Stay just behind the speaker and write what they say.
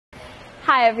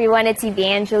Hi everyone, it's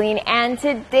Evangeline, and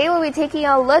today we'll be taking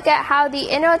a look at how the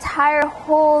Inno Tire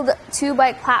Hold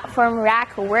 2-bike platform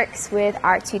rack works with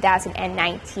our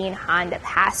 2019 Honda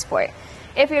Passport.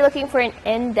 If you're looking for an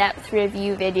in-depth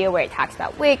review video where it talks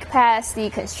about weight capacity,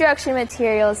 construction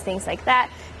materials, things like that,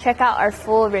 check out our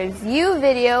full review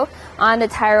video on the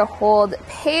Tire Hold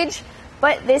page,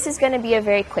 but this is going to be a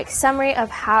very quick summary of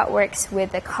how it works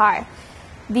with the car.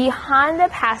 The Honda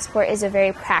Passport is a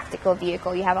very practical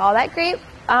vehicle. You have all that great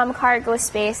cargo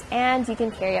space, and you can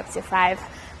carry up to 5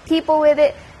 people with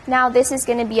it. Now, this is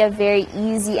going to be a very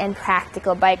easy and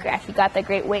practical bike rack. You got the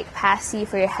great weight capacity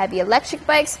for your heavy electric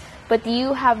bikes, but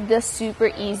you have the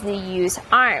super easy to use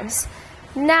arms.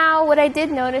 Now, what I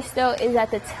did notice though is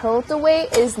that the tilt away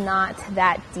is not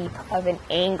that deep of an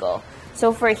angle.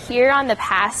 So for here on the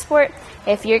Passport,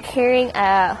 if you're carrying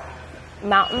a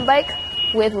mountain bike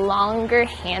with longer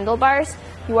handlebars,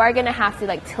 you are going to have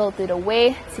to tilt it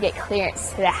away to get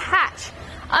clearance to the hatch.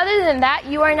 Other than that,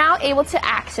 you are now able to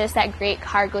access that great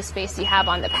cargo space you have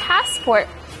on the Passport,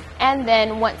 and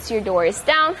then once your door is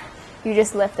down, you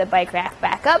just lift the bike rack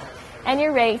back up and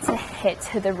you're ready to hit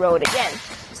the road again.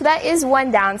 So that is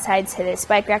one downside to this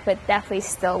bike rack, but definitely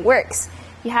still works.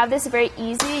 You have this very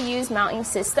easy to use mounting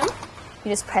system.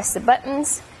 You just press the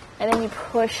buttons and then you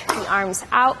push the arms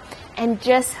out, and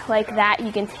just like that,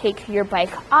 you can take your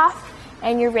bike off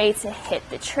and you're ready to hit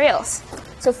the trails.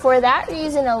 So for that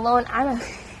reason alone, I'm a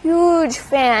huge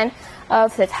fan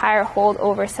of the Tire Hold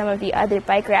over some of the other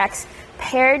bike racks.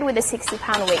 Paired with a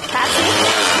 60-pound weight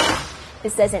capacity,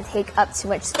 this doesn't take up too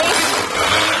much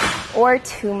space or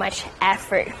too much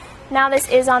effort. Now, this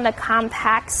is on the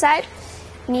compact side,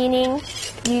 meaning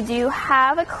you do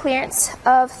have a clearance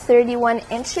of 31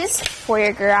 inches for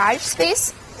your garage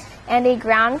space, and a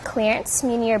ground clearance,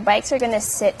 meaning your bikes are going to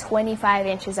sit 25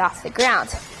 inches off the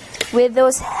ground. With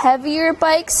those heavier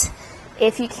bikes,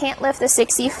 if you can't lift a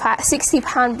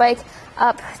 60-pound bike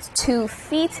up 2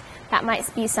 feet, that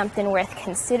might be something worth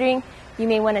considering. You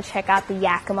may want to check out the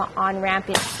Yakima on-ramp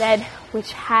instead,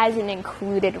 which has an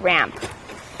included ramp.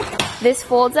 This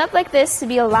folds up like this to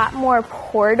be a lot more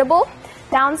portable.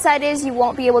 Downside is you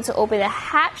won't be able to open the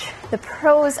hatch. The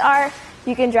pros are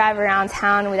you can drive around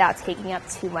town without taking up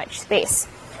too much space.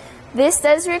 This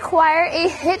does require a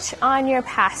hitch on your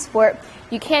Passport.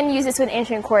 You can use this with an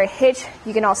 1.25-inch hitch.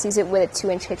 You can also use it with a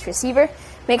 2-inch hitch receiver.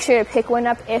 Make sure to pick one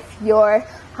up if your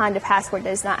Honda Passport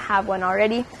does not have one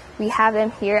already. We have them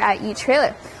here at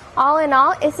eTrailer. All in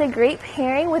all, it's a great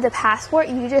pairing with the Passport.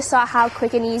 You just saw how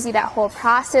quick and easy that whole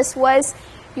process was.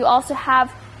 You also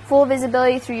have full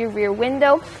visibility through your rear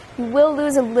window. You will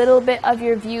lose a little bit of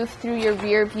your view through your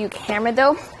rear view camera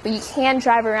though, but you can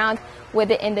drive around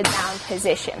with it in the down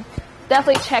position.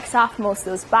 Definitely checks off most of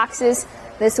those boxes.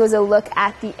 This was a look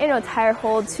at the Inno Tire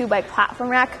Hold 2-bike platform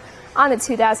rack on the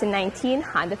 2019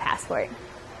 Honda Passport.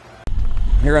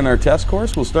 Here on our test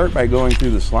course, we'll start by going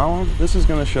through the slalom. This is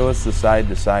going to show us the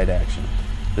side-to-side action.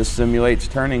 This simulates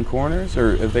turning corners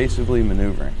or evasively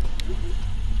maneuvering.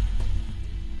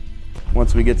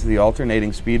 Once we get to the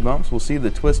alternating speed bumps, we'll see the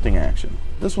twisting action.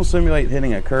 This will simulate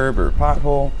hitting a curb or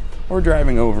pothole or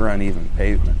driving over uneven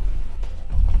pavement.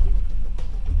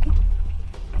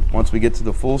 Once we get to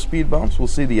the full speed bumps, we'll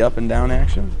see the up and down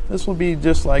action. This will be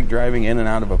just like driving in and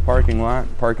out of a parking lot,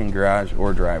 parking garage,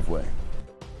 or driveway.